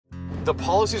the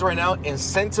policies right now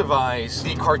incentivize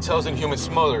the cartels and human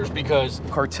smugglers because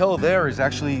cartel there is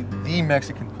actually the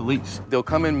Mexican police. They'll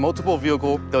come in multiple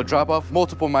vehicle, they'll drop off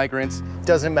multiple migrants.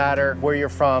 Doesn't matter where you're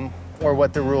from or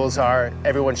what the rules are,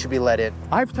 everyone should be let in.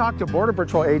 I've talked to Border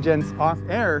Patrol agents off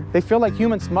air. They feel like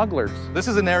human smugglers. This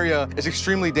is an area that's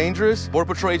extremely dangerous.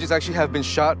 Border Patrol agents actually have been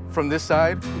shot from this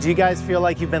side. Do you guys feel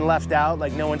like you've been left out,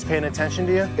 like no one's paying attention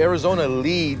to you? Arizona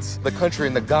leads the country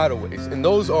in the gotaways, and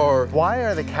those are... Why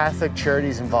are the Catholic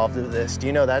charities involved in this? Do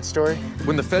you know that story?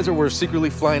 When the feds were secretly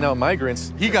flying out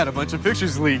migrants, he got a bunch of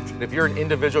pictures leaked. If you're an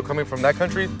individual coming from that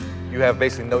country, you have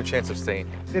basically no chance of staying.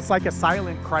 It's like a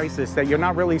silent crisis that you're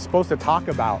not really supposed to talk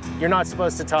about. You're not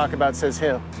supposed to talk about, says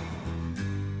who?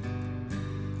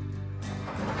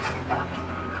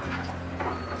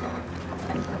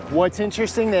 What's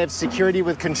interesting, they have security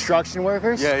with construction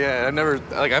workers? Yeah, I've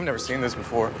never seen this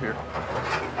before here.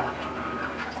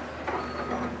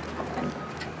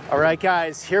 All right,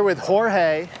 guys, here with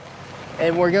Jorge,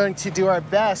 and we're going to do our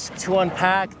best to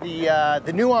unpack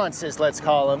the nuances, let's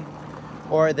call them,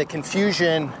 or the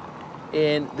confusion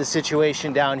in the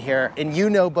situation down here. And you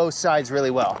know both sides really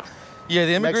well. Yeah,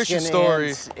 the immigration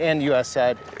story and U.S.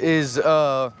 side is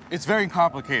it's very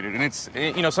complicated, and it's,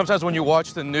 you know, sometimes when you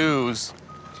watch the news,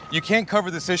 you can't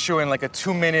cover this issue in like a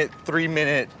 2-minute,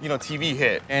 3-minute, you know, TV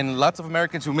hit. And lots of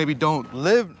Americans who maybe don't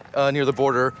live near the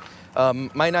border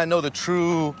might not know the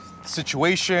true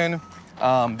situation,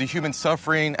 the human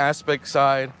suffering aspect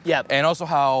side, and also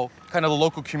how kind of the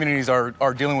local communities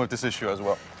are dealing with this issue as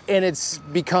well. And it's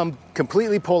become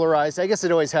completely polarized. I guess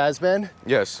it always has been.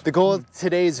 Yes. The goal of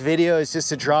today's video is just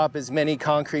to drop as many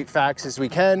concrete facts as we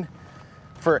can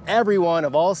for everyone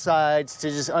of all sides to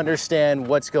just understand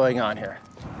what's going on here.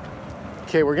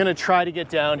 Okay, we're gonna try to get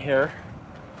down here.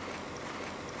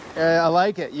 I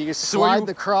like it. You just slide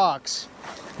the Crocs.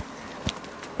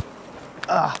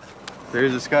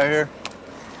 There's this guy here.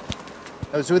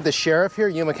 I was with the sheriff here,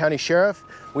 Yuma County Sheriff.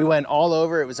 We went all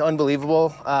over, it was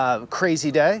unbelievable,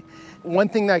 crazy day. One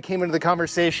thing that came into the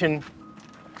conversation,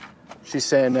 she's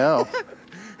saying no.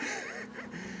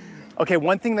 Okay,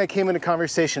 one thing that came into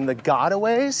conversation, the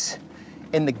gotaways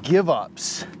and the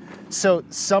give-ups. So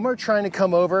some are trying to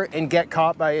come over and get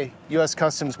caught by U.S.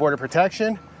 Customs Border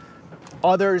Protection.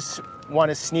 Others want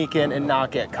to sneak in and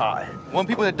not get caught. One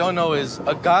people that don't know is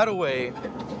a gotaway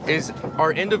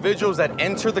are individuals that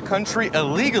enter the country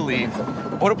illegally.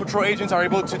 Border Patrol agents are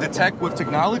able to detect with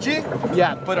technology, but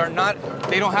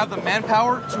they don't have the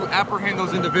manpower to apprehend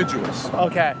those individuals.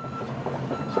 Okay.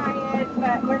 Try it,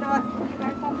 but we're not, you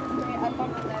guys have to stay up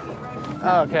on the levee road.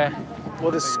 Oh, okay.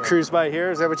 We'll just cruise by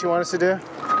here. Is that what you want us to do?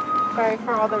 Sorry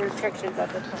for all the restrictions at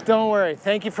this point. Don't worry.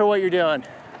 Thank you for what you're doing.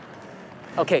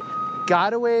 Okay,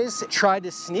 gotaways tried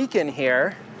to sneak in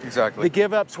here. Exactly. The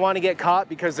give-ups want to get caught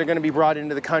because they're going to be brought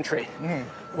into the country.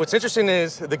 What's interesting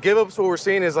is the give-ups, what we're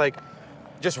seeing is like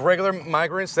just regular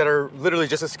migrants that are literally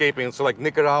just escaping. So like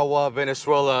Nicaragua,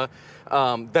 Venezuela,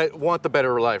 that want the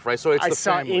better life, right? So it's I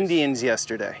saw Indians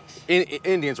yesterday.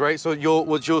 Indians, right? So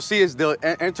what you'll see is they'll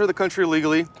enter the country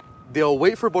illegally, they'll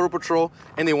wait for Border Patrol,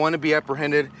 and they want to be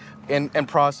apprehended and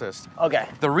processed. Okay.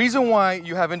 The reason why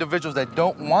you have individuals that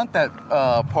don't want that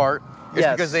part is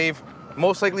because they've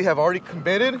most likely have already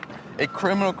committed a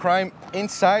criminal crime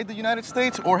inside the United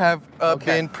States or have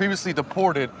been previously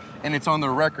deported, and it's on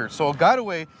their record. So a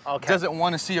gotaway doesn't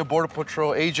want to see a Border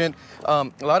Patrol agent.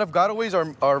 A lot of gotaways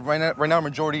are right now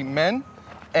majority men,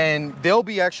 and they'll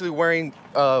be actually wearing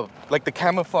like the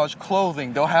camouflage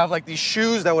clothing. They'll have like these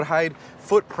shoes that would hide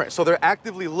footprints. So they're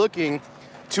actively looking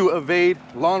to evade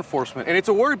law enforcement. And it's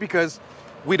a worry because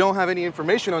we don't have any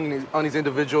information on these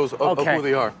individuals of who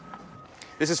they are.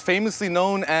 This is famously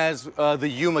known as the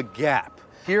Yuma Gap.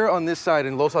 Here on this side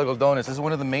in Los Algodones, this is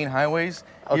one of the main highways.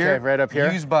 Right up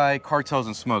here. Used by cartels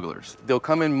and smugglers. They'll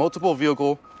come in multiple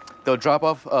vehicle, they'll drop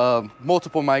off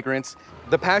multiple migrants.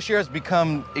 The past year has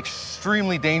become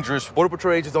extremely dangerous. Border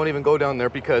Patrol agents don't even go down there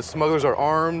because smugglers are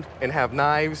armed and have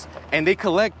knives, and they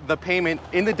collect the payment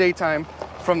in the daytime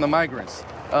from the migrants.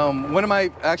 One of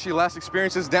my actually last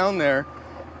experiences down there,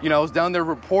 you know, I was down there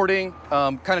reporting,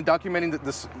 kind of documenting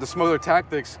the smuggler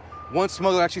tactics. One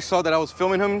smuggler actually saw that I was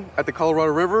filming him at the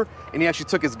Colorado River, and he actually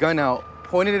took his gun out,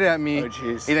 pointed it at me,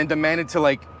 and then demanded to,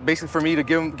 like, basically for me to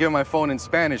give him my phone in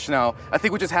Spanish. Now, I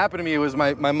think what just happened to me was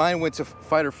my mind went to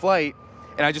fight or flight,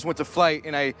 and I just went to flight,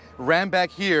 and I ran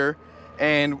back here,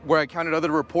 and where I counted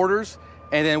other reporters,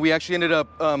 and then we actually ended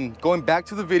up going back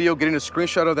to the video, getting a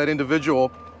screenshot of that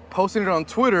individual, posting it on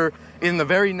Twitter, and the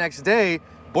very next day,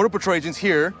 Border Patrol agents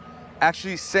here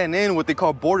actually sent in what they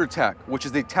call Border TAC, which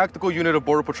is the tactical unit of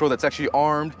Border Patrol that's actually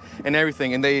armed and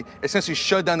everything. And they essentially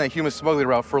shut down that human smuggling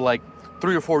route for like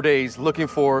 3 or 4 days looking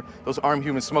for those armed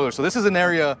human smugglers. So this is an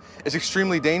area, it's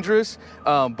extremely dangerous.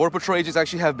 Border Patrol agents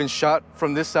actually have been shot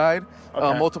from this side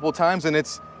multiple times, and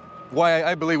it's why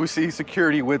I believe we see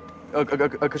security with a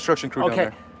construction crew down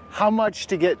there. How much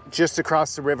to get just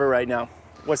across the river right now?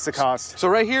 What's the cost? So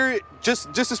right here,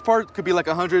 just this part could be like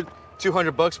 $100,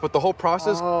 $200, but the whole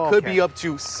process could be up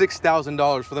to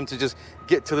 $6,000 for them to just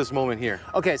get to this moment here.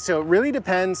 Okay, so it really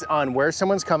depends on where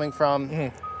someone's coming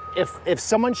from. If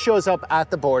someone shows up at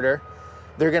the border,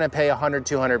 they're gonna pay $100,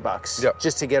 $200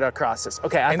 just to get across this.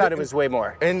 Okay, I thought it was way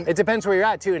more. And it depends where you're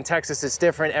at too. In Texas, it's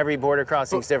different. Every border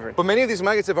crossing is different. But many of these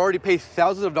migrants have already paid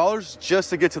thousands of dollars just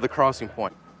to get to the crossing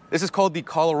point. This is called the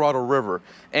Colorado River,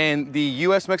 and the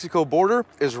US-Mexico border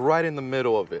is right in the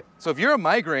middle of it. So if you're a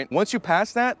migrant, once you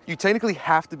pass that, you technically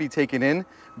have to be taken in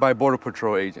by Border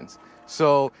Patrol agents.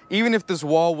 So even if this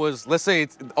wall was, let's say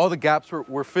all the gaps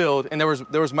were filled and there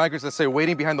was migrants, let's say,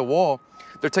 waiting behind the wall,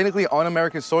 they're technically on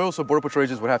American soil, so Border Patrol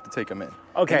agents would have to take them in.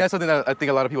 Okay. And that's something that I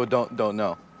think a lot of people don't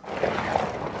know.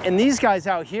 And these guys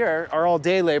out here are all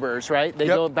day laborers, right? They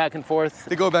go back and forth.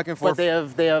 They go back and forth.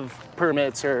 But they have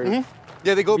permits or...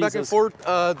 Yeah, they go back and forth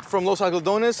from Los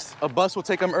Algodones. A bus will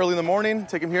take them early in the morning,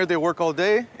 take them here, they work all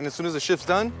day, and as soon as the shift's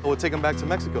done, we'll take them back to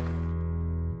Mexico.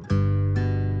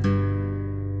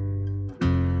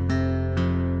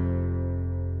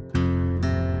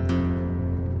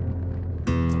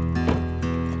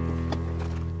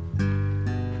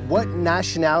 What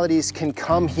nationalities can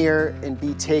come here and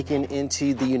be taken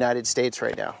into the United States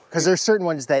right now? Because there's certain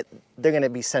ones that they're going to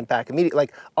be sent back immediately,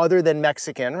 like other than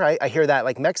Mexican, right? I hear that,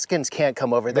 like Mexicans can't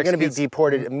come over. They're going to be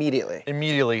deported immediately.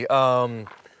 Immediately.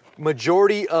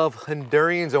 Majority of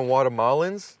Hondurans and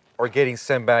Guatemalans are getting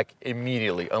sent back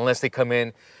immediately, unless they come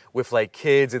in with like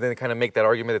kids and then kind of make that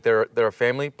argument that they're a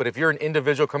family. But if you're an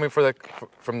individual coming from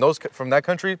that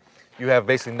country, you have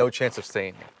basically no chance of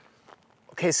staying here.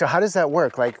 Okay, so how does that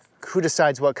work? Like, who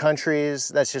decides what countries?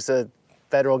 That's just a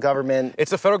federal government?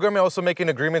 It's the federal government also making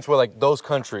agreements with like those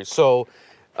countries. So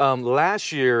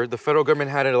last year, the federal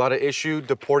government had a lot of issue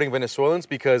deporting Venezuelans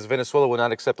because Venezuela would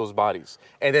not accept those bodies.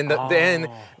 And then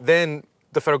then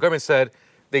the federal government said,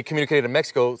 they communicated to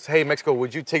Mexico, hey, Mexico,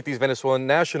 would you take these Venezuelan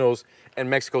nationals? And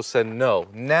Mexico said no.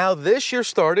 Now this year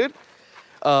started,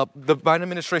 the Biden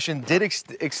administration did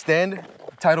extend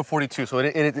Title 42, so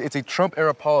it's a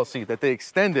Trump-era policy that they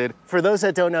extended. For those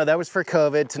that don't know, that was for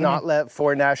COVID, to not let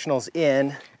foreign nationals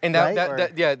in. And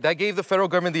that gave the federal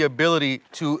government the ability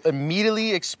to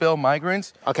immediately expel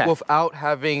migrants without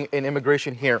having an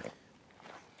immigration hearing.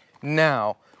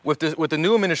 Now, with the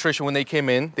new administration, when they came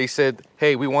in, they said,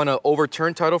 hey, we want to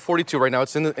overturn Title 42. Right now,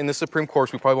 it's in the Supreme Court,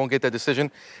 so we probably won't get that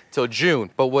decision till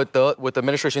June. But what the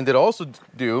administration did also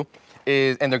do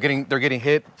is, and they're getting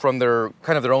hit from their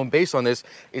own base on this,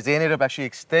 is they ended up actually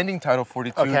extending Title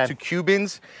 42 to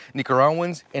Cubans,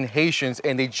 Nicaraguans, and Haitians,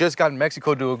 and they just got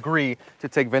Mexico to agree to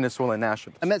take Venezuelan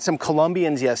nationals. I met some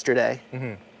Colombians yesterday,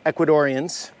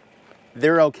 Ecuadorians.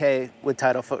 They're okay with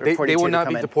Title 42. They will not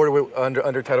be deported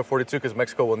under Title 42 because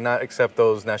Mexico will not accept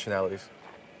those nationalities.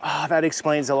 Oh, that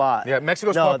explains a lot. Yeah,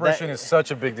 Mexico's cooperation is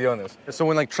such a big deal in this. So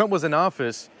when like Trump was in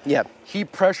office, he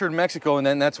pressured Mexico, and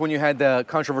then that's when you had the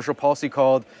controversial policy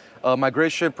called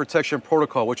Migration Protection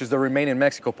Protocol, which is the Remain in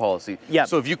Mexico policy.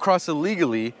 So if you cross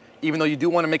illegally, even though you do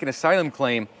want to make an asylum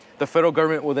claim, the federal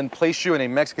government will then place you in a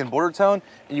Mexican border town,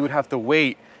 and you would have to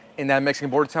wait in that Mexican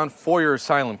border town for your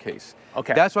asylum case.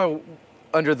 That's why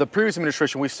under the previous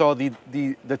administration, we saw the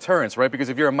deterrence, right? Because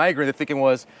if you're a migrant, the thinking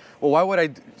was, well, why would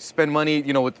I spend money,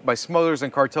 by smugglers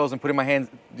and cartels and putting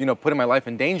my life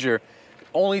in danger,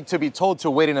 only to be told to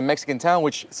wait in a Mexican town,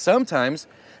 which sometimes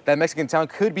that Mexican town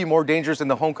could be more dangerous than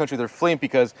the home country they're fleeing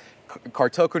because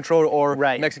cartel control or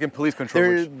Mexican police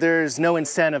control. There's no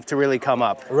incentive to really come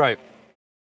up. Right.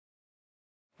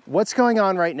 What's going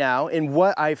on right now, and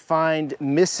what I find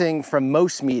missing from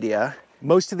most media,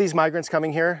 most of these migrants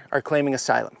coming here are claiming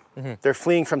asylum. They're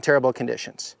fleeing from terrible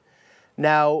conditions.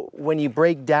 Now, when you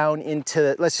break down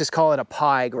into, let's just call it a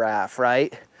pie graph,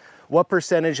 right? What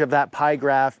percentage of that pie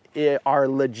graph are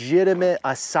legitimate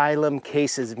asylum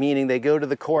cases, meaning they go to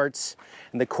the courts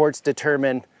and the courts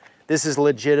determine this is a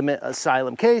legitimate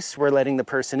asylum case, we're letting the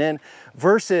person in,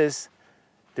 versus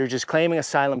they're just claiming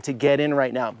asylum to get in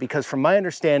right now? Because from my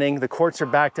understanding, the courts are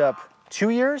backed up 2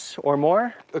 years or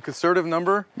more? A conservative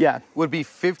number would be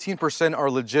 15% are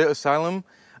legit asylum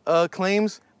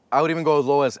claims. I would even go as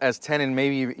low as 10 and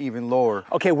maybe even lower.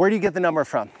 Okay, where do you get the number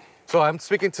from? So I'm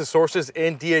speaking to sources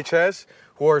in DHS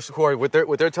who are what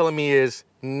they're telling me is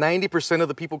 90% of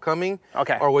the people coming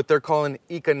are what they're calling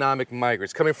economic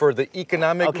migrants, coming for the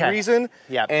economic reason.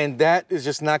 And that is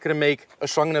just not going to make a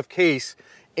strong enough case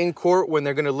in court when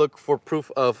they're going to look for proof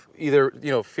of either,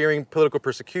 fearing political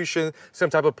persecution, some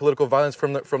type of political violence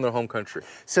from their home country.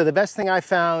 So the best thing I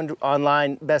found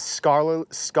online, best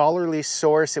scholarly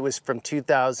source, it was from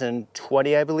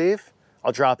 2020, I believe.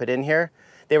 I'll drop it in here.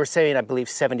 They were saying, I believe,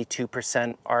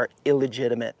 72% are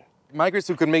illegitimate. Migrants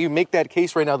who could maybe make that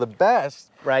case right now the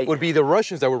best would be the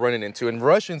Russians that we're running into. And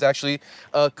Russians actually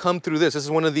come through this. This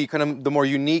is one of the kind of the more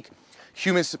unique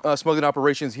human smuggling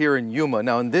operations here in Yuma.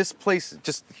 Now, in this place,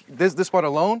 just this spot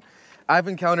alone, I've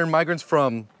encountered migrants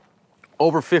from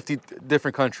over 50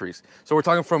 different countries. So we're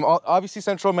talking from obviously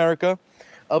Central America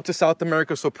up to South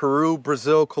America, so Peru,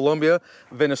 Brazil, Colombia,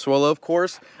 Venezuela, of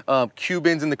course,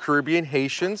 Cubans in the Caribbean,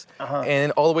 Haitians,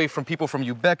 and all the way from people from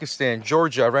Uzbekistan,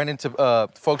 Georgia. I ran into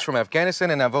folks from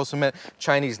Afghanistan, and I've also met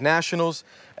Chinese nationals.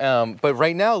 But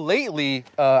right now, lately,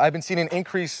 I've been seeing an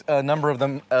increased number of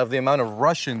the amount of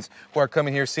Russians who are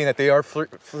coming here, seeing that they are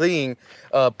fleeing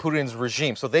Putin's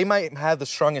regime. So they might have the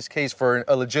strongest case for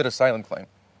a legit asylum claim.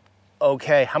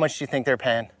 Okay, how much do you think they're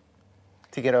paying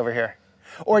to get over here?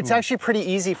 Or it's actually pretty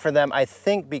easy for them, I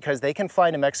think, because they can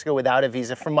fly to Mexico without a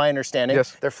visa, from my understanding.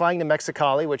 Yes. They're flying to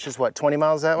Mexicali, which is what, 20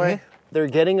 miles that way? They're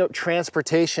getting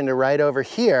transportation to right over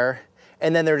here,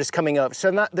 and then they're just coming up.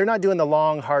 So they're not doing the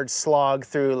long, hard slog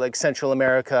through like Central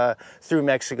America, through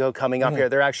Mexico, coming up here.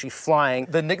 They're actually flying.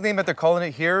 The nickname that they're calling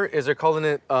it here is they're calling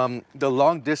it the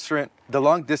long distance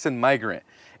migrant.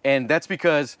 And that's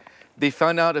because they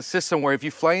found out a system where if you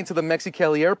fly into the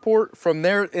Mexicali airport, from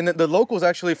there, and the locals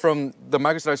actually from the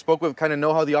migrants that I spoke with kind of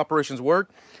know how the operations work.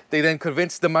 They then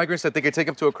convince the migrants that they could take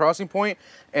them to a crossing point,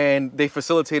 and they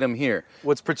facilitate them here.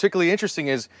 What's particularly interesting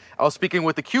is I was speaking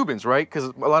with the Cubans, right? Because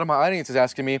a lot of my audience is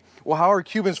asking me, well, how are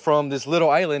Cubans from this little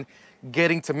island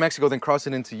getting to Mexico, then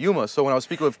crossing into Yuma? So when I was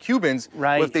speaking with Cubans,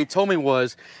 what they told me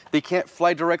was they can't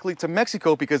fly directly to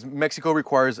Mexico because Mexico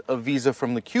requires a visa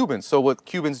from the Cubans. So what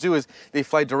Cubans do is they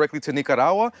fly directly to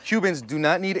Nicaragua. Cubans do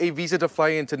not need a visa to fly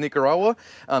into Nicaragua.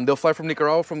 They'll fly from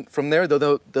Nicaragua. From there,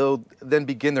 they'll then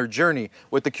begin their journey.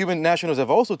 What the Cuban nationals have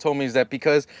also told me is that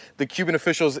because the Cuban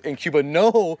officials in Cuba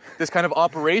know this kind of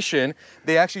operation,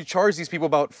 they actually charge these people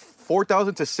about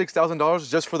 $4,000 to $6,000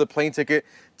 just for the plane ticket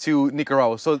to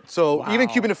Nicaragua. So even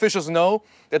Cuban officials know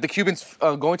that the Cubans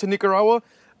going to Nicaragua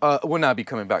will not be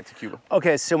coming back to Cuba.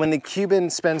 Okay, so when the Cuban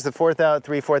spends the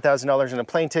 $4,000 on a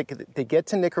plane ticket to get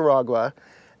to Nicaragua,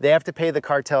 they have to pay the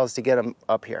cartels to get them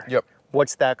up here. Yep.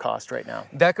 What's that cost right now?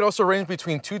 That could also range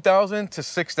between $2,000 to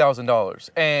 $6,000.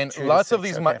 And lots of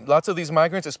these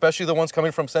migrants, especially the ones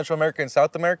coming from Central America and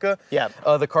South America,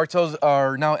 the cartels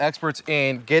are now experts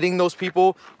in getting those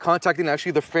people, contacting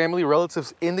actually the family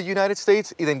relatives in the United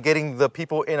States, and then getting the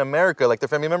people in America, like their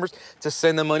family members, to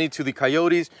send the money to the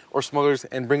coyotes or smugglers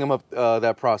and bring them up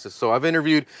that process. So I've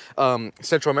interviewed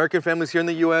Central American families here in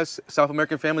the U.S., South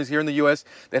American families here in the U.S.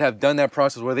 that have done that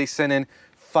process where they send in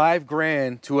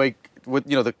 $5,000 to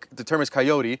the term is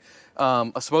coyote,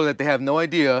 a smuggler that they have no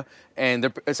idea, and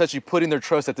they're essentially putting their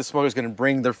trust that this smuggler is going to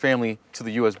bring their family to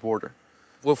the U.S. border.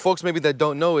 What folks maybe that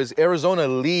don't know is Arizona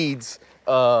leads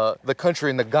the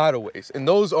country in the gotaways, and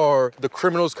those are the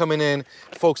criminals coming in,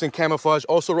 folks in camouflage,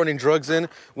 also running drugs in.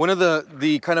 One of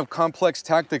the kind of complex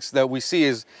tactics that we see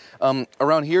is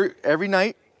around here every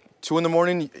night, 2 in the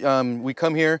morning, we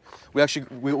come here,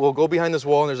 we'll go behind this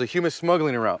wall and there's a human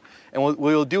smuggling route. And what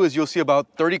we'll do is you'll see about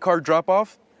 30 car drop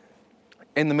off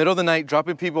in the middle of the night,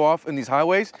 dropping people off in these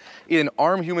highways. And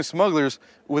armed human smugglers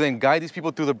will then guide these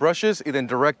people through the brushes and then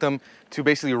direct them to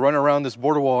basically run around this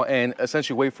border wall and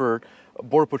essentially wait for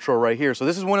Border Patrol right here. So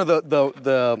this is one of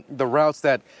the routes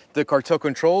that the cartel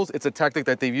controls. It's a tactic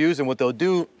that they've used, and what they'll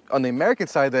do on the American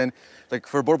side then, like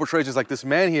for Border Patrol agents like this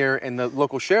man here and the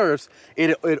local sheriffs,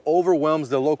 it overwhelms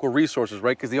the local resources,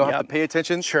 right? Because they all have to pay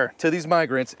attention to these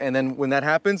migrants, and then when that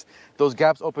happens, those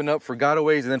gaps open up for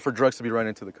gotaways and then for drugs to be run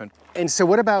into the country. And so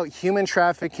what about human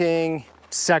trafficking,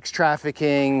 sex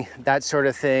trafficking, that sort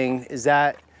of thing? Is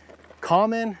that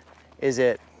common? Is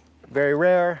it very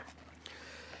rare?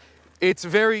 It's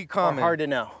very common. Or hard to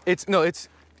know?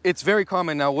 It's very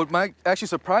common. Now, what might actually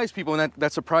surprise people, and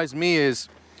that surprised me, is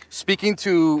speaking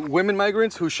to women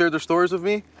migrants who shared their stories with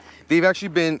me. They've actually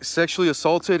been sexually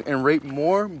assaulted and raped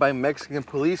more by Mexican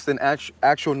police than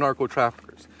actual narco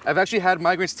traffickers. I've actually had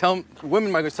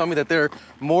women migrants tell me that they're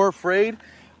more afraid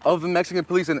of the Mexican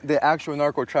police than the actual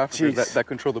narco traffickers that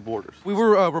control the borders. We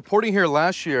were reporting here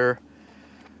last year.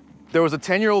 There was a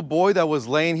 10-year-old boy that was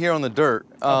laying here on the dirt,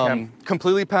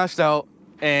 completely passed out,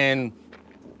 and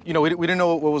we didn't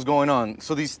know what was going on.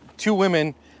 So these 2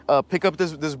 women pick up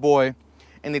this boy,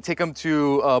 and they take him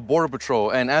to Border Patrol.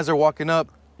 And as they're walking up,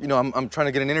 I'm trying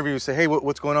to get an interview, say, hey,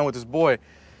 what's going on with this boy?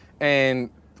 And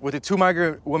what the two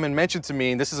migrant women mentioned to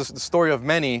me, and this is the story of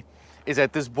many, is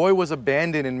that this boy was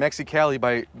abandoned in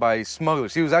Mexicali by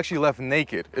smugglers. He was actually left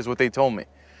naked, is what they told me.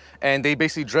 And they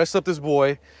basically dressed up this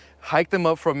boy, hiked him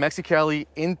up from Mexicali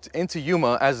into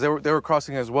Yuma as they were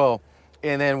crossing as well.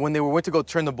 And then when they went to go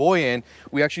turn the boy in,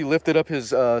 we actually lifted up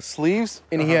his sleeves,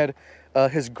 and he had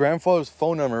his grandfather's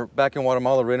phone number back in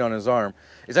Guatemala written on his arm.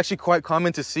 It's actually quite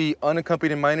common to see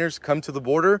unaccompanied minors come to the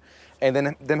border and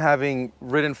then them having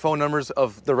written phone numbers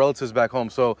of the relatives back home.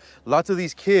 So lots of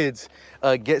these kids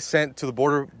get sent to the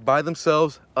border by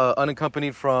themselves,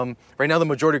 unaccompanied from, right now the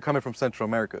majority are coming from Central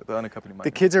America, the unaccompanied minors.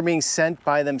 The kids are being sent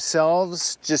by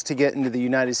themselves just to get into the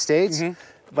United States.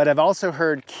 But I've also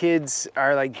heard kids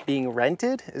are like being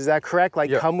rented. Is that correct? Like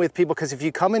come with people, because if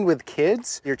you come in with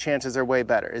kids, your chances are way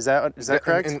better. Is that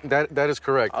correct? And that is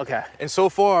correct. Okay. And so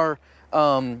far,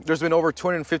 there's been over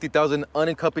 250,000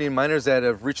 unaccompanied minors that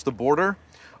have reached the border.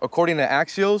 According to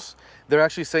Axios, they're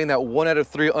actually saying that 1 out of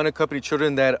 3 unaccompanied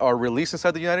children that are released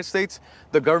inside the United States,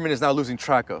 the government is now losing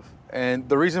track of. And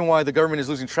the reason why the government is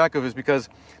losing track of is because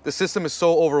the system is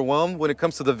so overwhelmed when it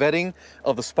comes to the vetting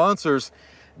of the sponsors.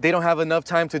 They don't have enough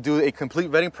time to do a complete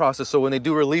vetting process. So when they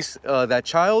do release that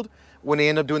child, when they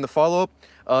end up doing the follow-up,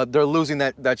 they're losing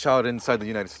that child inside the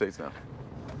United States now.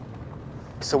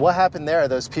 So what happened there? Are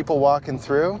those people walking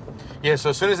through? Yeah, so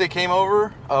as soon as they came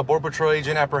over, Border Patrol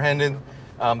agent apprehended.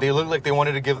 They looked like they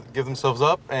wanted to give themselves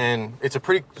up, and it's a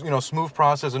pretty smooth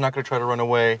process. They're not going to try to run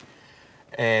away.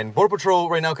 And Border Patrol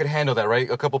right now could handle that,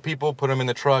 right? A couple people, put them in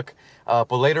the truck.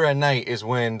 But later at night is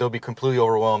when they'll be completely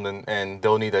overwhelmed and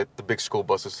they'll need the big school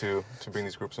buses to bring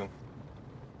these groups in.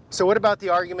 So what about the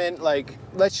argument, like,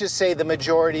 let's just say the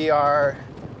majority are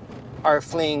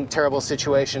fleeing terrible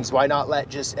situations. Why not let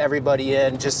just everybody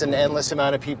in, just an endless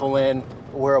amount of people in?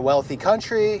 We're a wealthy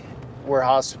country. We're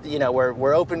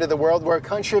open to the world. We're a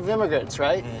country of immigrants,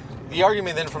 right? The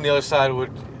argument then from the other side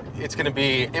it's going to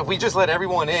be, if we just let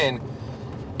everyone in,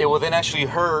 it will then actually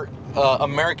hurt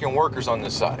American workers on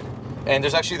this side. And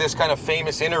there's actually this kind of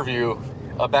famous interview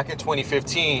back in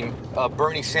 2015,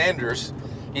 Bernie Sanders,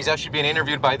 he's actually being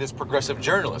interviewed by this progressive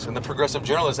journalist. And the progressive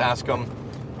journalist asked him,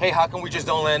 hey, how come we just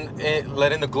don't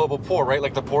let in the global poor, right?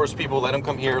 Like the poorest people, let them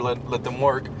come here, let them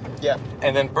work. Yeah.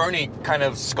 And then Bernie kind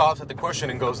of scoffs at the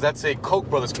question and goes, that's a Koch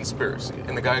brothers conspiracy.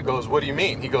 And the guy goes, what do you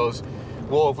mean? He goes,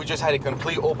 well, if we just had a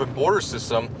complete open border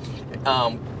system,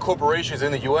 corporations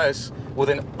in the U.S. will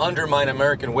then undermine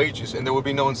American wages, and there would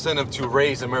be no incentive to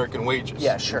raise American wages.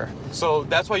 Yeah, sure. So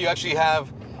that's why you actually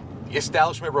have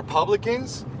establishment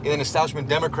Republicans and then establishment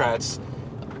Democrats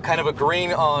kind of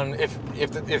agreeing on if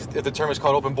the term is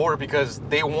called open border, because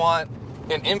they want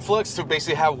an influx to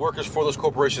basically have workers for those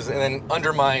corporations and then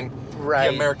undermine the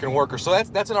American worker. So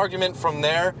that's an argument from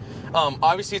there.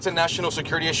 Obviously, it's a national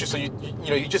security issue, so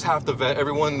you just have to vet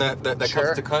everyone that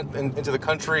comes into the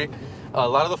country. A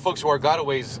lot of the folks who are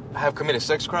gotaways have committed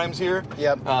sex crimes here.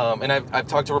 Yep. And I've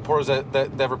talked to reporters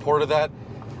that reported that.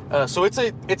 So it's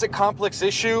a complex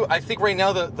issue. I think right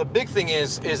now the big thing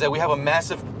is that we have a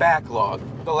massive backlog.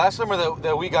 The last number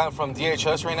that we got from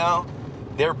DHS right now,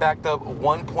 they're backed up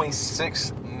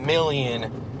 1.6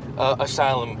 million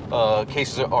asylum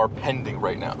cases are pending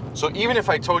right now. So even if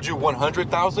I told you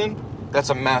 100,000, that's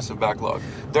a massive backlog.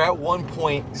 They're at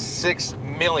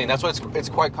 1.6 million. That's why it's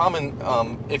quite common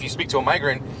if you speak to a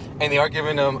migrant and they are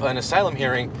given an asylum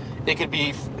hearing, it could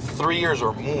be 3 years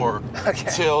or more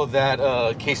till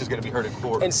that case is going to be heard in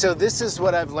court. And so this is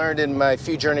what I've learned in my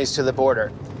few journeys to the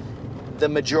border. The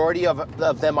majority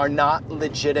of them are not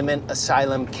legitimate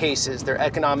asylum cases. They're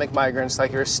economic migrants,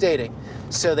 like you're stating.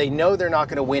 So they know they're not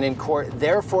going to win in court,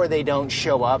 therefore they don't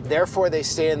show up, therefore they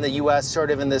stay in the U.S.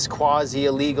 sort of in this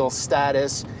quasi-illegal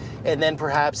status, and then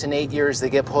perhaps in 8 years they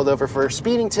get pulled over for a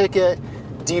speeding ticket,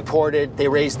 deported, they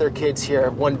raise their kids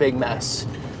here, one big mess,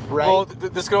 right? Well,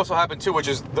 this could also happen too, which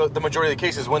is the majority of the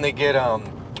cases when they get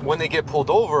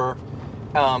pulled over,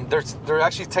 they're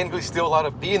actually technically still allowed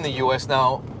to be in the U.S.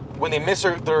 now. When they miss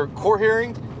their court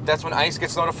hearing, that's when ICE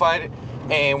gets notified.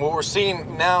 And what we're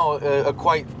seeing now,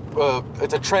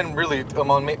 it's a trend really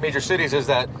among major cities, is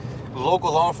that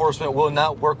local law enforcement will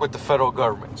not work with the federal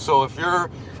government. So if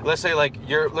let's say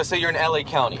you're in LA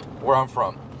County, where I'm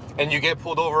from, and you get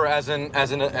pulled over as an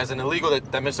illegal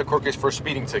that missed a court case for a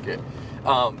speeding ticket,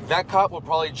 that cop will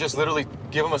probably just literally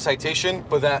give them a citation,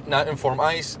 but not inform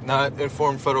ICE, not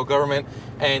inform federal government,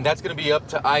 and that's going to be up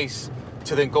to ICE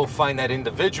to then go find that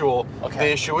individual. Okay.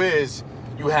 The issue is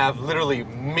you have literally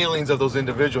millions of those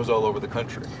individuals all over the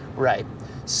country. Right.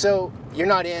 So you're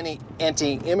not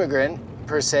anti-immigrant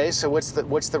per se. So what's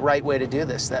the right way to do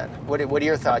this then? What are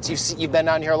your thoughts? You've been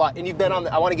down here a lot, and you've been on.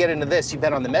 I want to get into this. You've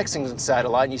been on the Mexican side a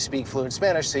lot, and you speak fluent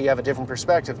Spanish, so you have a different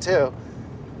perspective too.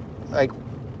 Like,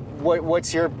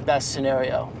 what's your best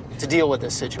scenario to deal with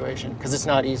this situation? Because it's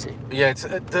not easy. Yeah, it's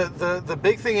the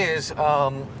big thing is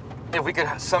if we could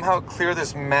somehow clear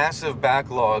this massive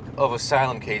backlog of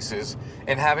asylum cases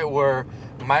and have it where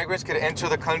migrants could enter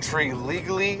the country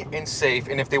legally and safe,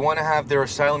 and if they want to have their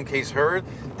asylum case heard,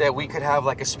 that we could have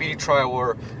like a speedy trial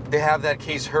where they have that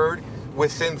case heard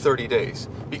within 30 days.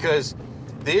 Because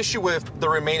the issue with the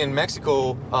Remain in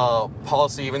Mexico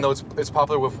policy, even though it's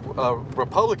popular with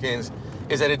Republicans,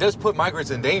 is that it does put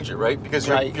migrants in danger, right? Because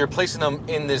you're placing them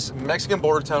in this Mexican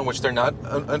border town, which they're not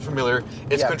unfamiliar.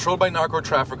 It's controlled by narco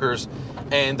traffickers,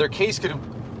 and their case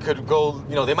could go,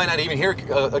 you know, they might not even hear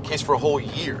a case for a whole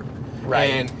year.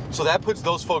 Right. And so that puts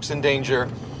those folks in danger.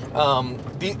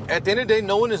 At the end of the day,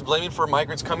 no one is blaming for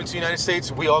migrants coming to the United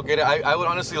States. We all get it. I would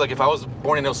honestly, like, if I was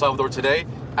born in El Salvador today,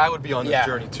 I would be on this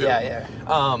journey too.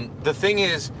 The thing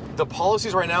is, the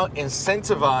policies right now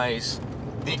incentivize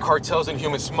the cartels and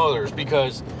human smugglers,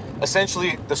 because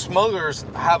essentially the smugglers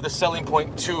have the selling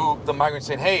point to the migrants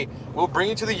saying, hey, we'll bring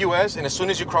you to the US, and as soon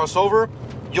as you cross over,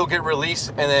 you'll get released,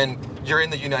 and then you're in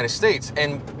the United States.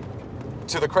 And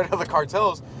to the credit of the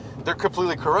cartels, they're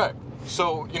completely correct.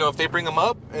 So, you know, if they bring them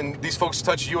up and these folks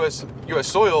touch US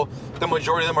soil, the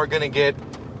majority of them are going to get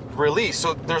released.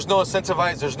 So there's no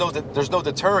there's no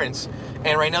deterrence.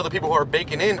 And right now the people who are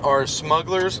baking in are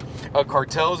smugglers,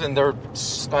 cartels, and they're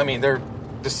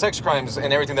the sex crimes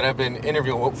and everything that I've been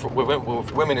interviewing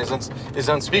with women is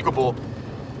unspeakable.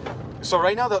 So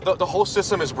right now the whole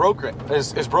system is broken,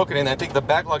 and I think the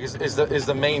backlog is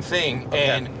the main thing.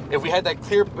 And if we had that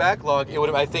clear backlog, it would,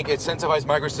 I think, incentivize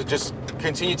migrants to just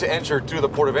continue to enter through the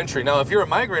port of entry. Now, if you're a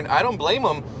migrant, I don't blame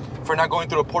them for not going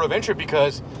through a port of entry,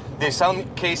 because the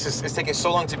asylum case is taking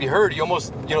so long to be heard. You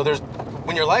almost, you know,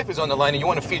 when your life is on the line and you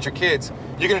want to feed your kids,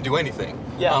 you're going to do anything.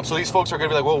 So these folks are going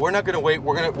to be like, well, we're not going to wait.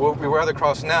 We'd rather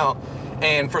cross now.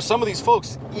 And for some of these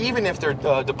folks, even if they're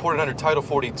deported under Title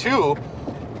 42,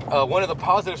 one of the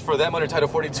positives for them under Title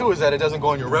 42 is that it doesn't go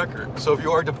on your record. So if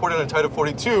you are deported under Title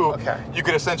 42, you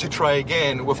could essentially try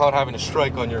again without having to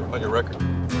strike on your record.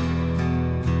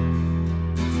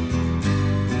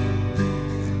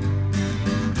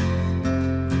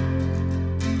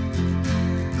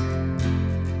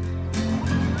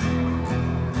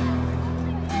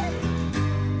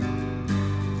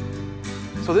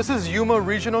 So this is Yuma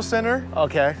Regional Center.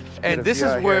 And this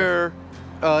is where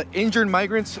injured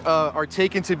migrants are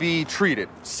taken to be treated.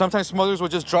 Sometimes smugglers will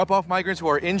just drop off migrants who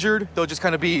are injured. They'll just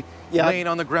kind of be laying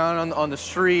on the ground on the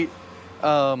street.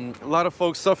 A lot of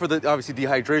folks suffer obviously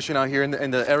dehydration out here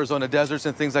in the Arizona deserts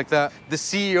and things like that. The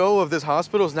CEO of this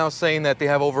hospital is now saying that they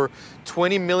have over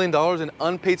 $20 million in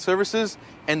unpaid services,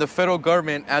 and the federal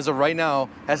government, as of right now,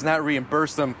 has not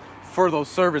reimbursed them for those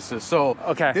services. So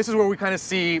this is where we kind of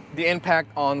see the impact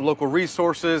on local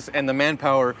resources and the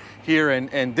manpower here,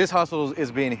 and this hospital is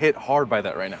being hit hard by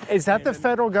that right now. Is that the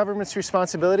federal government's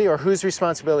responsibility, or whose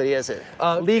responsibility is it?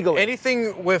 Legally?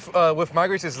 Anything with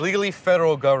migrants is legally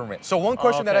federal government. So one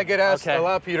question that I get asked a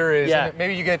lot, Peter, is, and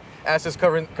maybe you get asked this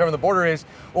covering the border, is,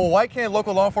 well, why can't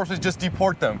local law enforcement just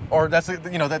deport them? Or that's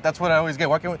what I always get.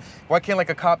 Why can't like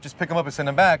a cop just pick them up and send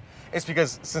them back? It's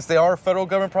because since they are a federal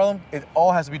government problem, it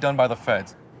all has to be done by the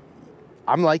feds.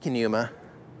 I'm liking Yuma.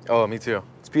 Oh, me too.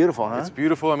 It's beautiful, huh? It's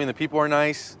beautiful. I mean, the people are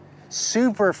nice.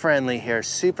 Super friendly here,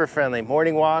 super friendly.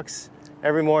 Morning walks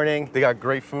every morning. They got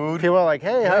great food. People are like,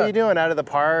 hey, how you doing, out of the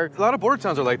park? A lot of border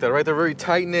towns are like that, right? They're very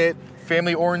tight-knit,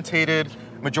 family-orientated.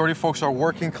 Majority of folks are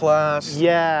working class.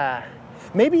 Yeah.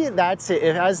 Maybe that's it.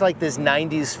 It has like this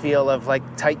 90s feel of like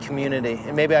tight community.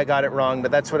 And maybe I got it wrong, but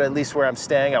that's what, at least where I'm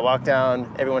staying. I walk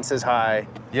down, everyone says hi.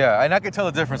 Yeah, and I can tell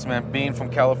the difference, man. Being from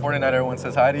California, not everyone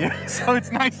says hi to you. So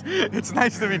it's nice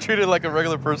to be treated like a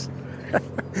regular person.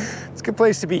 It's a good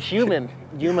place to be human.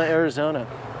 Yuma, Arizona.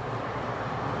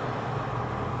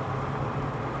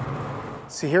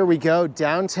 So here we go,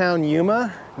 downtown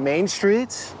Yuma, Main Street.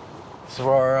 This is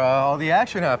where all the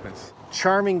action happens.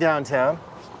 Charming downtown.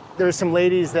 There's some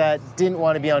ladies that didn't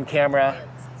want to be on camera,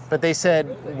 but they said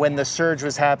when the surge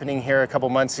was happening here a couple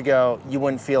months ago, you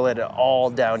wouldn't feel it at all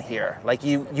down here. Like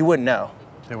you wouldn't know.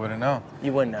 They wouldn't know.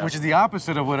 You wouldn't know. Which is the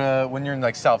opposite of what when you're in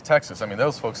like South Texas. I mean,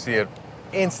 those folks see it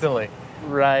instantly.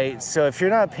 Right. So if you're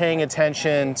not paying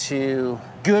attention to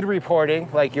good reporting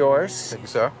like yours, Thank you,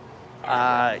 sir.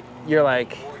 You're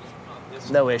like,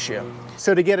 no issue.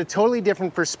 So to get a totally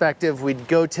different perspective, we'd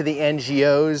go to the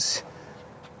NGOs,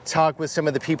 talk with some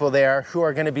of the people there who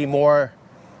are going to be more,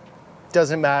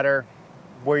 doesn't matter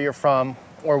where you're from,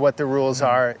 or what the rules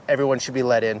are, everyone should be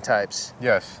let in types.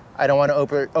 Yes. I don't want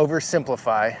to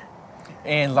oversimplify.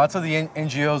 And lots of the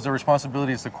NGOs, their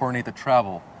responsibility is to coordinate the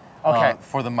travel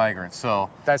for the migrants. So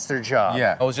that's their job.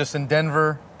 Yeah. I was just in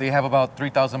Denver. They have about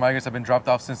 3,000 migrants that have been dropped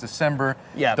off since December.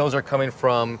 Yeah. Those are coming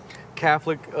from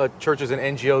Catholic churches and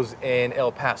NGOs in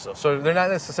El Paso. So they're not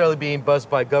necessarily being bused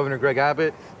by Governor Greg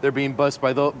Abbott. They're being bused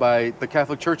by the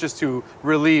Catholic churches to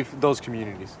relieve those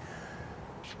communities.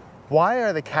 Why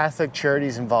are the Catholic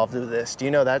charities involved with this? Do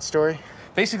you know that story?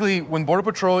 Basically, when Border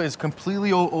Patrol is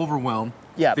completely overwhelmed,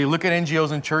 they look at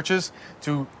NGOs and churches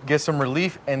to get some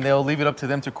relief, and they'll leave it up to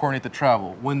them to coordinate the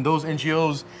travel. When those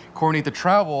NGOs coordinate the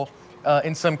travel,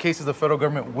 in some cases, the federal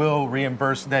government will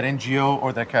reimburse that NGO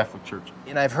or that Catholic church.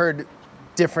 And I've heard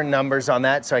different numbers on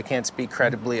that, so I can't speak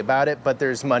credibly about it, but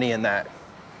there's money in that.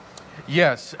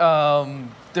 Yes,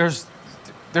 there's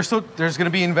going to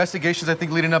be investigations, I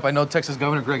think, leading up. I know Texas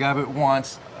Governor Greg Abbott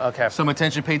wants some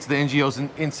attention paid to the NGOs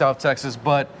in South Texas,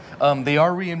 but they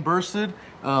are reimbursed,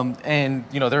 and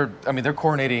they're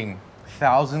coordinating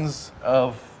thousands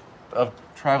of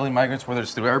traveling migrants, whether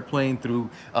it's through airplane, through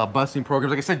busing programs.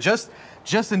 Like I said,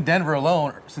 just in Denver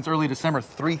alone, since early December,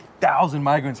 3,000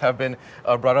 migrants have been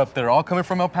brought up. They're all coming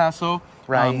from El Paso.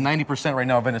 Right. 90% right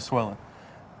now are Venezuelan.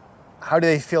 How do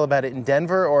they feel about it in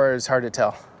Denver, or is it hard to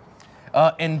tell?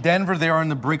 In Denver, they are on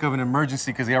the brink of an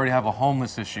emergency because they already have a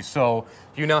homeless issue. So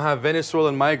you now have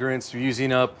Venezuelan migrants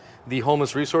using up the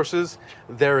homeless resources.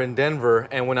 They're in Denver,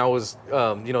 and when I was,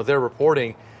 they're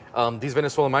reporting, these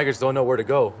Venezuelan migrants don't know where to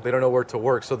go. They don't know where to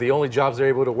work. So the only jobs they're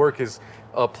able to work is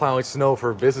plowing snow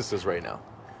for businesses right now.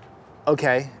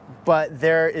 Okay, but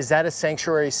is that a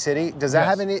sanctuary city? Does that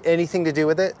have anything to do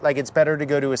with it? Like, it's better to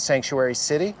go to a sanctuary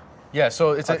city? Yeah,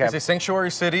 so it's a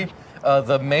sanctuary city.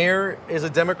 The mayor is a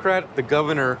Democrat. The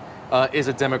governor is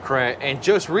a Democrat. And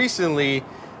just recently,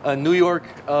 New York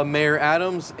Mayor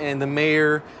Adams and the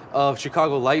mayor of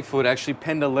Chicago Lightfoot actually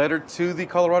penned a letter to the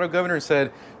Colorado governor and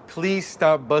said, please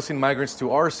stop busing migrants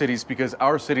to our cities because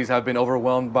our cities have been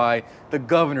overwhelmed by the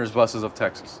governor's buses of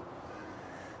Texas.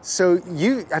 So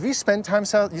have you spent time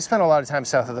south? You spent a lot of time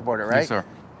south of the border, right? Yes, sir.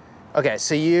 Okay,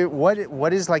 so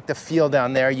what is like the feel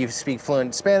down there? You speak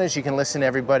fluent Spanish, you can listen to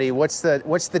everybody. What's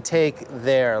the take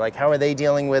there? Like, how are they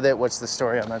dealing with it? What's the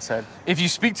story on that side? If you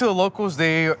speak to the locals,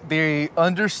 they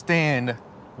understand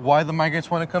why the migrants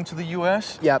want to come to the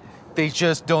U.S. Yep. They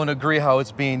just don't agree how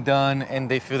it's being done, and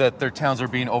they feel that their towns are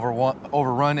being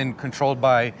overrun and controlled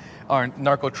by our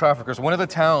narco traffickers. One of the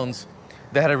towns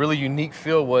that had a really unique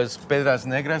feel was Piedras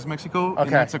Negras, Mexico. Okay.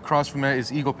 And that's across from there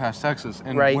is Eagle Pass, Texas.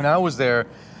 And right. When I was there,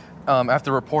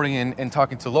 after reporting and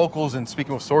talking to locals and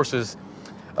speaking with sources,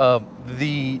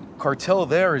 the cartel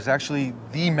there is actually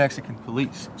the Mexican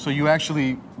police. So you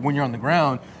actually, when you're on the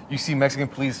ground, you see Mexican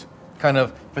police kind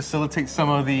of facilitate some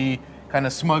of the kind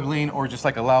of smuggling or just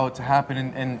like allow it to happen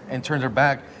and turn their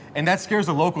back. And that scares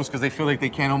the locals because they feel like they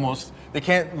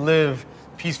can't live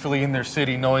peacefully in their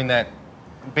city knowing that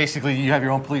basically you have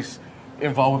your own police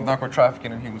involved with narco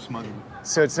trafficking and human smuggling.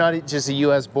 So it's not just a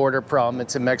U.S. border problem,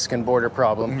 it's a Mexican border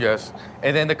problem. Yes.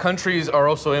 And then the countries are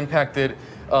also impacted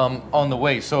on the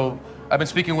way. So I've been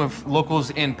speaking with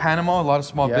locals in Panama, a lot of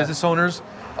small business owners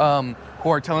who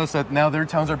are telling us that now their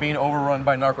towns are being overrun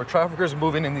by narco traffickers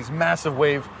moving in these massive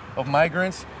wave of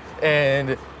migrants.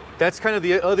 And that's kind of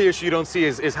the other issue you don't see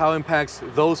is how it impacts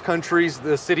those countries.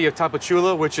 The city of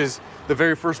Tapachula, which is the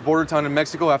very first border town in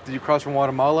Mexico after you cross from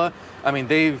Guatemala. I mean,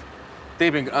 they've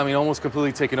been, almost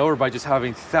completely taken over by just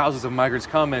having thousands of migrants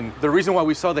come. And the reason why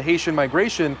we saw the Haitian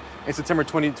migration in September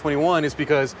 2021 is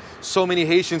because so many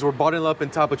Haitians were bottled up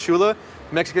in Tapachula.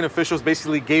 Mexican officials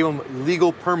basically gave them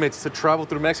legal permits to travel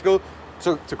through Mexico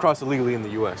to cross illegally in the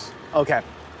U.S. Okay.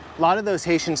 A lot of those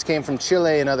Haitians came from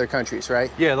Chile and other countries,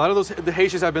 right? Yeah, a lot of the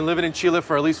Haitians have been living in Chile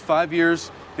for at least 5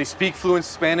 years. They speak fluent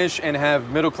Spanish and have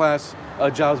middle-class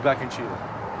jobs back in Chile.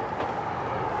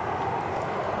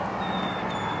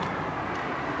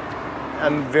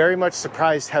 I'm very much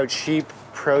surprised how cheap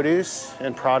produce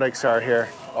and products are here.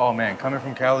 Oh man, coming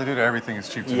from Cali, dude, everything is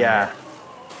cheap to me. Yeah.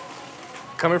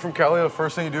 Coming from Cali, the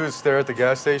first thing you do is stare at the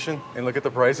gas station and look at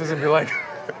the prices and be like,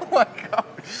 oh my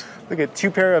gosh. Look at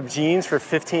 2 pair of jeans for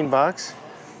 15 bucks.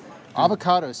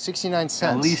 Avocados, 69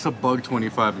 cents. At least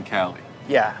 $1.25 in Cali.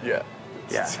 Yeah. Yeah.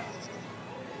 Yeah.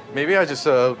 Maybe I just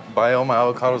buy all my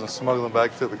avocados and smuggle them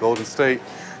back to the Golden State.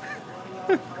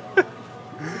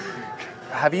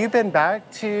 Have you been back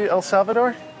to El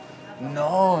Salvador?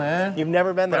 No, man. You've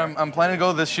never been there? But I'm planning to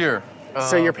go this year.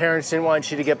 So your parents didn't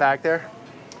want you to get back there?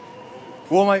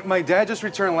 Well, my dad just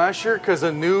returned last year because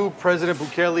a new President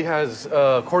Bukele has,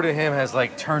 according to him, has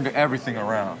like turned everything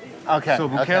around. Okay. So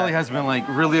Bukele has been like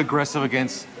really aggressive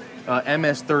against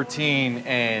MS-13,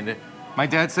 and my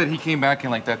dad said he came back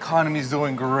and like the economy's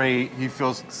doing great. He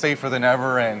feels safer than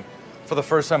ever, and for the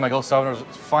first time, like El Salvador's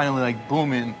finally like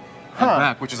booming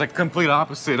back, which is like complete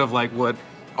opposite of like what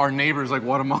our neighbors like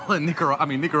Guatemala and Nicaragua. I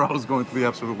mean, Nicaragua's going through the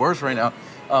absolute worst right now,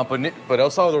 but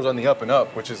El Salvador's on the up and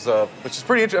up, which is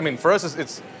pretty interesting. I mean, for us,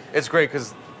 it's great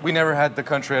because we never had the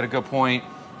country at a good point.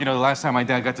 You know, the last time my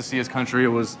dad got to see his country, it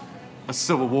was a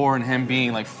civil war and him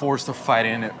being like forced to fight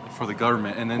in it for the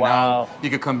government, and then now he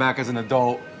could come back as an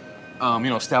adult. You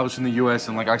know, established in the U.S.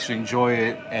 and like actually enjoy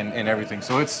it and everything.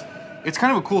 So it's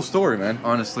kind of a cool story, man.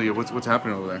 Honestly, what's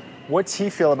happening over there. What's he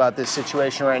feel about this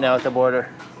situation right now at the border?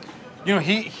 You know,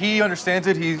 he understands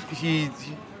it. He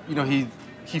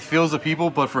feels the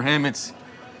people, but for him, it's,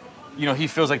 you know, he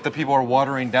feels like the people are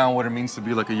watering down what it means to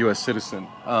be like a U.S. citizen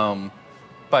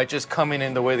by just coming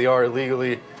in the way they are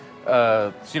illegally.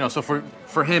 You know, so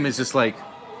for him, it's just like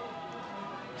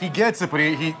he gets it, but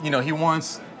he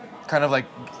wants kind of like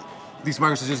these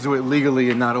migrants to just do it legally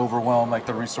and not overwhelm like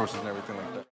the resources and everything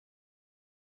like that.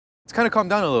 It's kind of calmed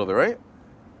down a little bit, right?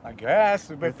 I guess,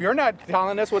 but if you're not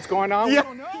telling us what's going on, we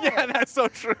don't know. Yeah, that's so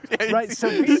true. Yeah, Right, so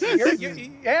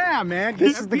Yeah, man.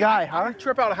 This is the guy, huh? I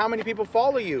trip out how many people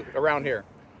follow you around here.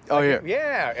 Oh, yeah.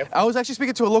 Yeah. I was actually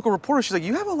speaking to a local reporter. She's like,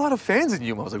 you have a lot of fans in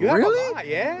Yuma. I was like, You have a really? lot,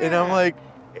 yeah. And I'm like,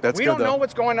 that's we good, don't know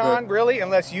what's going on, really,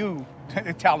 unless you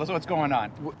tell us what's going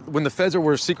on. When the feds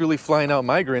were secretly flying out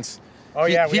migrants,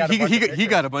 he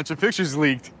got a bunch of pictures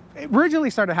leaked. It originally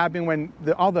started happening when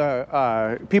all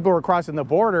the people were crossing the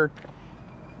border.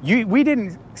 We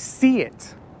didn't see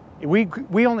it.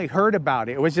 We only heard about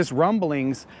it. It was just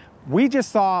rumblings. We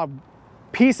just saw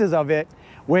pieces of it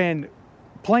when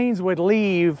planes would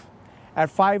leave at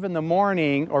 5 in the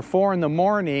morning or 4 in the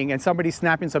morning, and somebody's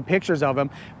snapping some pictures of them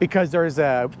because there's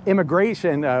a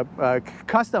immigration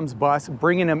customs bus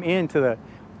bringing them into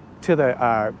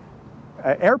the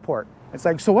airport. It's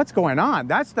like, so what's going on?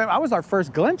 That was our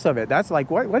first glimpse of it. That's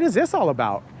like, what is this all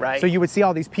about? Right. So you would see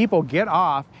all these people get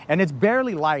off, and it's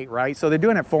barely light, right? So they're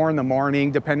doing it 4 in the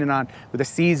morning, depending on the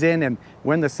season and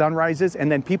when the sun rises, and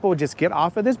then people would just get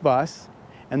off of this bus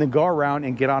and then go around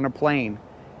and get on a plane.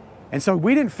 And so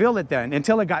we didn't feel it then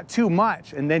until it got too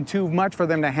much, and then too much for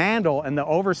them to handle, and the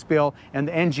overspill, and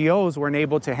the NGOs weren't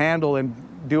able to handle and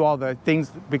do all the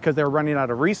things because they were running out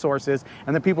of resources,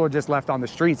 and the people were just left on the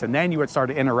streets, and then you would start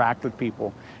to interact with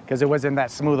people because it wasn't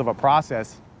that smooth of a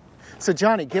process. So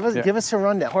Johnny, give us a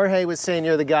rundown. Jorge was saying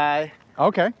you're the guy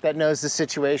that knows the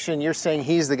situation. You're saying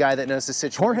he's the guy that knows the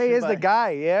situation. Jorge is the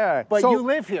guy, yeah. But you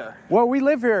live here. Well, we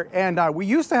live here, and we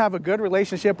used to have a good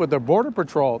relationship with the Border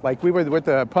Patrol. Like, we were with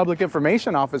the public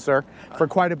information officer for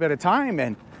quite a bit of time,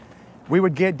 and we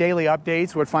would get daily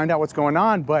updates, would find out what's going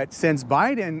on. But since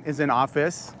Biden is in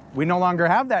office, we no longer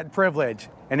have that privilege,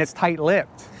 and it's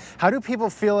tight-lipped. How do people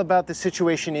feel about the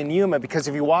situation in Yuma? Because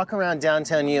if you walk around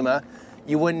downtown Yuma,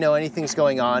 you wouldn't know anything's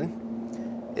going on.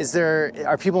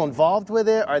 Are people involved with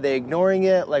it? Are they ignoring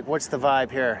it? Like, what's the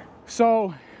vibe here?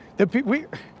 So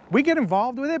we get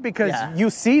involved with it because you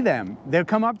see them. They'll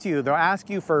come up to you. They'll ask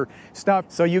you for stuff.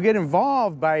 So you get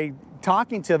involved by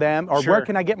talking to them, or where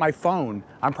can I get my phone?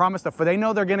 I'm promised they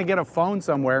know they're going to get a phone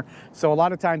somewhere. So a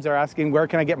lot of times they're asking, where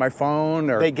can I get my phone?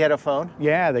 Or they get a phone?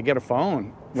 Yeah, they get a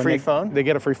phone. Free phone? They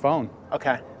get a free phone.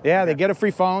 Okay. Yeah, they get a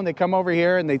free phone. They come over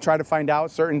here and they try to find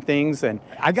out certain things. And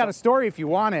I got a story if you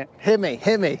want it. Hit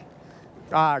me.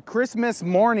 Christmas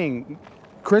morning,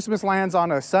 Christmas lands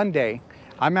on a Sunday.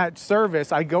 I'm at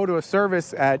service. I go to a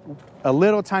service at a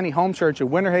little tiny home church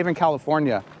in Winter Haven,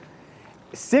 California.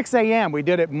 6 a.m. we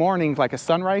did it morning, like a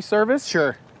sunrise service.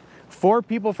 Sure. 4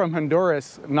 people from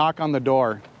Honduras knock on the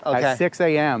door at 6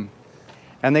 a.m.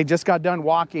 And they just got done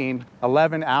walking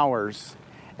 11 hours.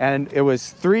 And it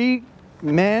was 3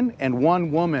 men and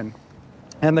 1 woman.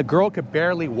 And the girl could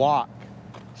barely walk.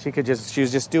 She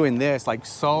was just doing this, like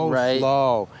so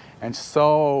slow and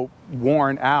so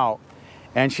worn out.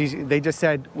 And they just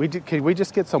said, can we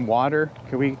just get some water?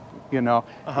 Can we,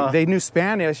 They knew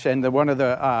Spanish, and one of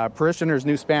the parishioners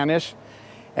knew Spanish.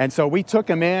 And so we took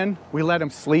them in, we let them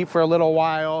sleep for a little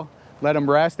while, let them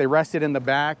rest. They rested in the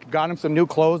back, got them some new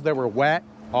clothes that were wet.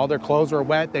 All their clothes were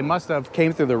wet. They must have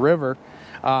came through the river.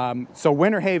 So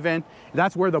Winter Haven,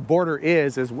 that's where the border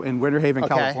is in Winter Haven,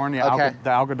 California, the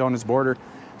Algodones border.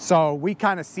 So we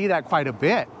kind of see that quite a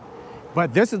bit.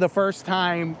 But this is the first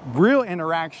time real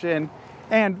interaction.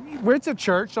 And it's a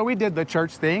church, so we did the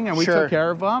church thing, and we took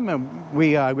care of them, and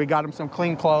we got them some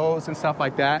clean clothes and stuff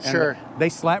like that. And they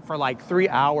slept for like 3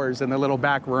 hours in the little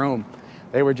back room.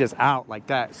 They were just out like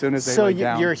that as soon as they laid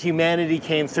down. So your humanity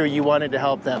came through. You wanted to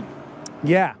help them.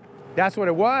 Yeah. That's what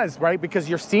it was, right? Because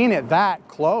you're seeing it that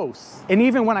close. And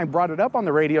even when I brought it up on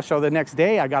the radio show the next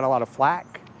day, I got a lot of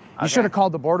flack. You should have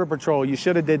called the Border Patrol. You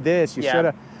should have did this. You should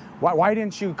have. Why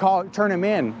didn't you turn him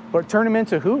in? But turn him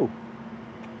into who?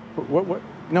 What?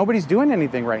 Nobody's doing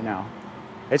anything right now.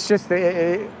 It's just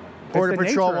Border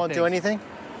Patrol won't do anything?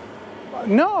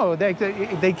 No,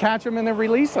 they catch them and then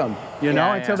release them, you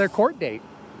know, until their court date.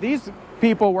 These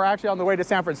people were actually on the way to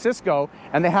San Francisco,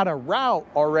 and they had a route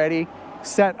already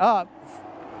set up.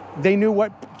 They knew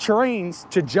what trains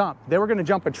to jump. They were going to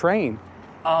jump a train.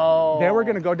 Oh. They were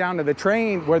going to go down to the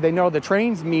train where they know the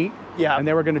trains meet, and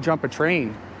they were going to jump a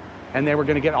train. And they were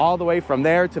going to get all the way from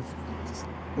there to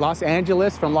Los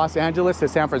Angeles, from Los Angeles to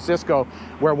San Francisco,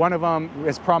 where one of them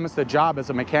is promised a job as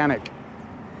a mechanic.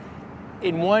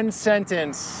 In one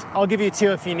sentence, I'll give you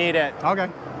two if you need it. Okay.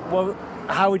 Well,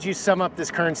 how would you sum up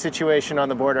this current situation on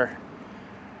the border?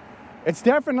 It's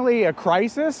definitely a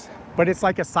crisis, but it's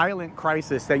like a silent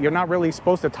crisis that you're not really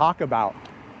supposed to talk about.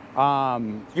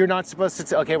 You're not supposed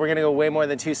to, okay, we're gonna go way more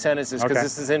than two sentences because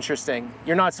this is interesting.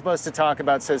 You're not supposed to talk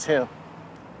about says who?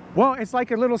 Well, it's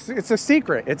like it's a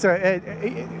secret.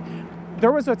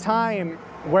 There was a time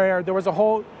where there was a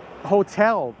whole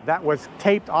hotel that was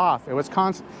taped off. It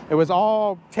was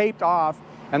all taped off,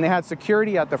 and they had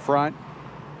security at the front,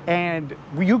 and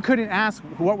you couldn't ask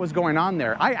what was going on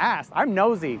there. I asked, I'm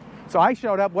nosy. So I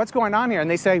showed up, what's going on here? And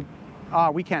they say,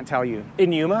 we can't tell you.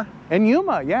 In Yuma? In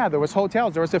Yuma, yeah, there was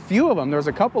hotels. There was a few of them. There was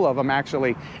a couple of them,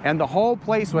 actually. And the whole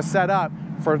place was set up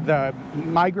for the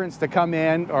migrants to come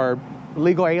in, or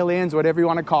illegal aliens, whatever you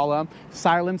want to call them,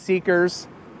 asylum seekers.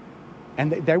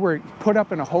 And they were put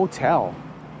up in a hotel.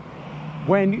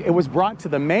 When it was brought to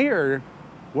the mayor,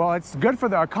 well, it's good for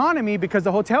the economy because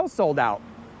the hotel's sold out.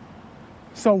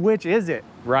 So which is it,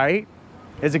 right?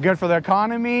 Is it good for the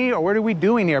economy, or what are we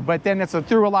doing here? But then it's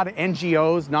through a lot of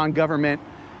NGOs, non-government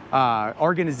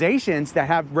organizations that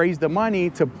have raised the money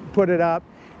to put it up.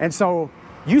 And so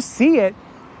you see it,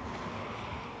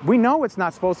 we know it's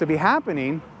not supposed to be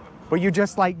happening, but you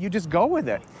just go with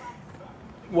it.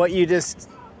 What you just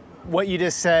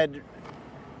said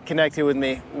connected with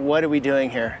me. What are we doing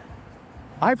here?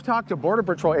 I've talked to Border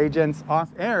Patrol agents off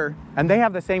air, and they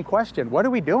have the same question. What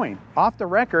are we doing? Off the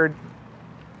record,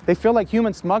 they feel like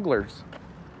human smugglers.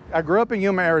 I grew up in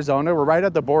Yuma, Arizona. We're right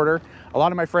at the border. A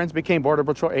lot of my friends became Border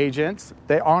Patrol agents.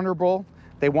 They're honorable.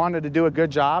 They wanted to do a good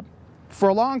job. For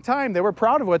a long time, they were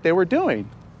proud of what they were doing.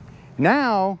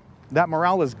 Now, that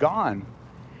morale is gone.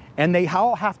 And they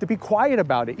all have to be quiet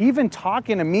about it. Even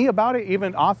talking to me about it,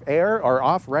 even off air or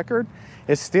off record,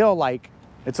 is still like,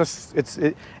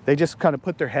 they just kind of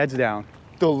put their heads down.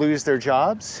 They'll lose their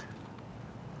jobs?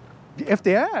 If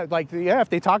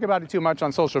they talk about it too much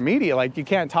on social media, like you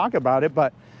can't talk about it,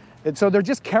 but so they're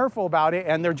just careful about it,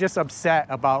 and they're just upset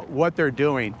about what they're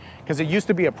doing, because it used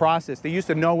to be a process. They used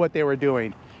to know what they were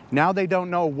doing. Now they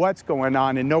don't know what's going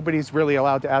on, and nobody's really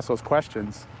allowed to ask those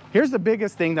questions. Here's the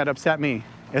biggest thing that upset me,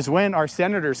 is when our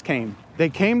senators came. They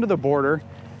came to the border.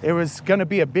 It was gonna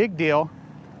be a big deal.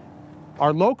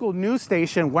 Our local news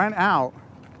station went out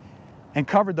and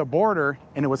covered the border,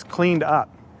 and it was cleaned up.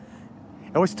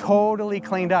 It was totally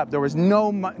cleaned up. There was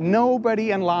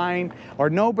nobody in line or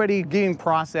nobody getting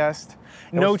processed.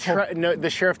 The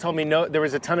sheriff told me there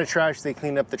was a ton of trash. They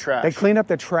cleaned up the trash. They cleaned up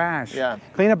the trash. Yeah.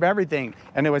 Cleaned up everything.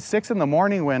 And it was 6 in the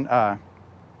morning when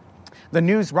the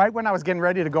news, right when I was getting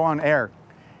ready to go on air,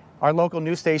 our local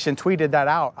news station tweeted that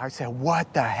out. I said,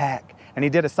 what the heck? And he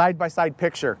did a side-by-side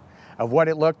picture of what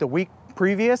it looked the week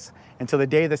previous until the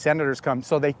day the senators come.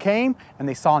 So they came and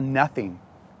they saw nothing.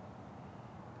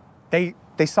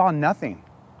 They saw nothing.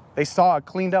 They saw a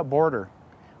cleaned up border.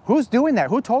 Who's doing that?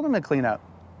 Who told them to clean up?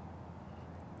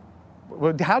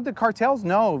 How did cartels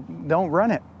know? Don't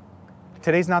run it.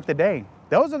 Today's not the day.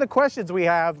 Those are the questions we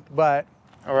have, but.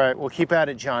 All right, we'll keep at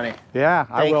it, Johnny. Yeah,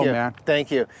 I will, man.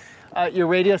 Thank you. Your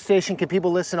radio station, can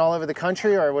people listen all over the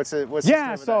country, or what's the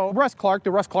yeah, so Russ Clark,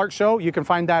 the Russ Clark Show, you can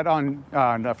find that on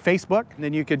Facebook. And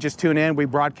then you could just tune in. We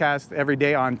broadcast every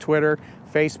day on Twitter,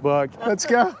 Facebook. Let's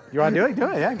go. You want to do it? Do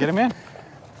it, yeah, get him in.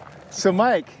 So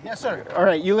Mike. Yes, sir. All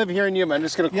right, you live here in Yuma. I'm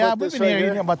just going to click this right here. Yeah, we've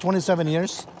been here about 27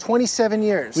 years. 27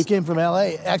 years. We came from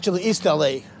LA, actually East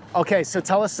LA. Okay, so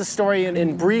tell us the story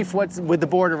in brief. What's with the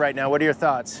border right now? What are your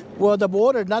thoughts? Well, the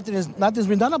border, nothing's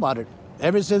been done about it.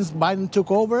 Ever since Biden took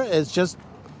over, it's just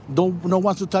no one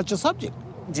wants to touch the subject.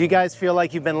 Do you guys feel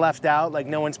like you've been left out, like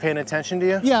no one's paying attention to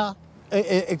you? Yeah,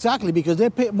 exactly, because they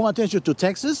pay more attention to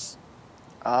Texas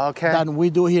than we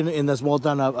do here in the small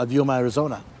town of Yuma,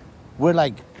 Arizona. We're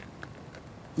like,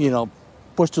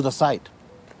 pushed to the side.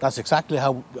 That's exactly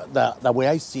how the way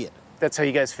I see it. That's how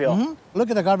you guys feel? Look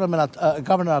at the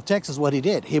governor of Texas, what he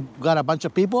did. He got a bunch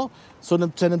of people,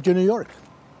 sent them to New York.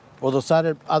 Or those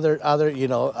other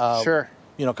sure.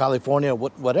 California,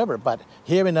 whatever. But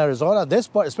here in Arizona, this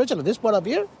part, especially this part of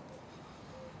here,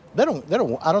 I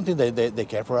don't think they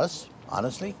care for us,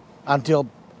 honestly. Until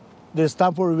there's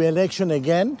time for re-election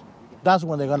again, that's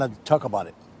when they're gonna talk about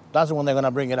it. That's when they're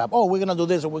gonna bring it up. Oh, we're gonna do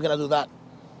this or we're gonna do that.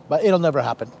 But it'll never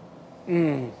happen.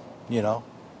 You know?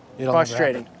 It'll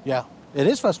frustrating. Yeah, it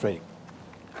is frustrating.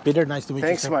 Peter, nice to meet you.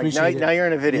 Thanks, Mike. Now you're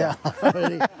in a video.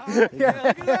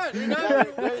 Yeah.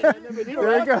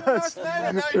 There it goes.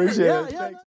 Appreciate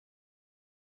it.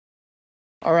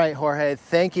 All right, Jorge,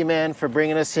 thank you, man, for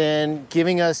bringing us in,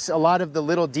 giving us a lot of the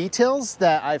little details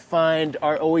that I find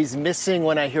are always missing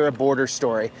when I hear a border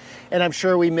story. And I'm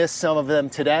sure we missed some of them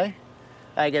today.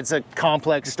 Like, it's a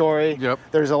complex story. Yep.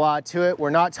 There's a lot to it.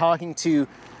 We're not talking to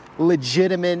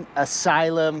legitimate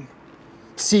asylum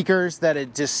seekers that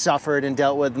had just suffered and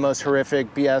dealt with the most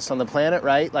horrific BS on the planet,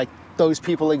 right? Like, those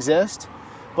people exist,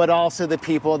 but also the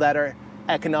people that are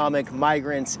economic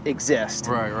migrants exist.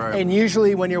 Right. And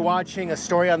usually when you're watching a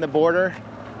story on the border,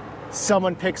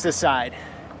 someone picks a side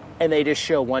and they just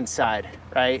show one side,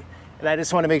 right? And I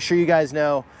just want to make sure you guys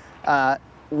know,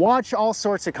 watch all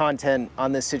sorts of content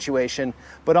on this situation,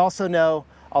 but also know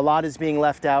a lot is being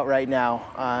left out right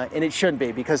now, and it shouldn't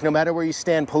be, because no matter where you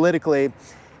stand politically,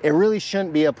 it really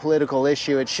shouldn't be a political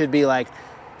issue. It should be like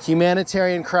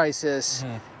humanitarian crisis.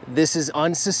 This is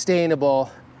unsustainable.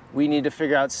 We need to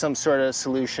figure out some sort of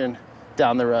solution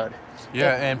down the road.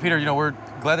 Yeah, and Peter, we're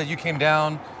glad that you came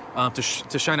down to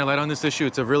shine a light on this issue.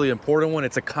 It's a really important one.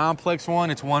 It's a complex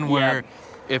one. It's one where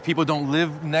if people don't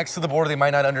live next to the border, they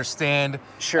might not understand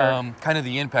kind of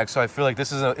the impact. So I feel like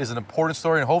this is an important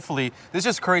story, and hopefully this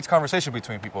just creates conversation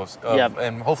between people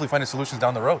and hopefully finding solutions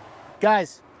down the road.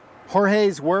 Guys,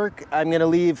 Jorge's work, I'm going to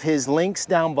leave his links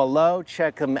down below.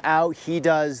 Check him out. He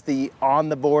does the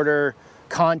on-the-border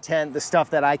content, the stuff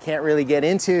that I can't really get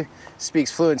into.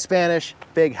 Speaks fluent Spanish,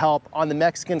 big help on the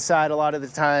Mexican side a lot of the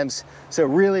times. So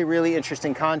really, really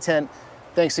interesting content.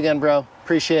 Thanks again, bro.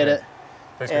 Appreciate it.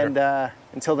 Thanks, and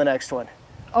until the next one.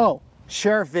 Oh,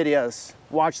 sheriff videos.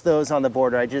 Watch those on the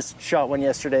border. I just shot one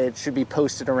yesterday. It should be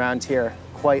posted around here.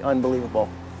 Quite unbelievable.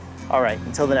 All right,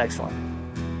 until the next one.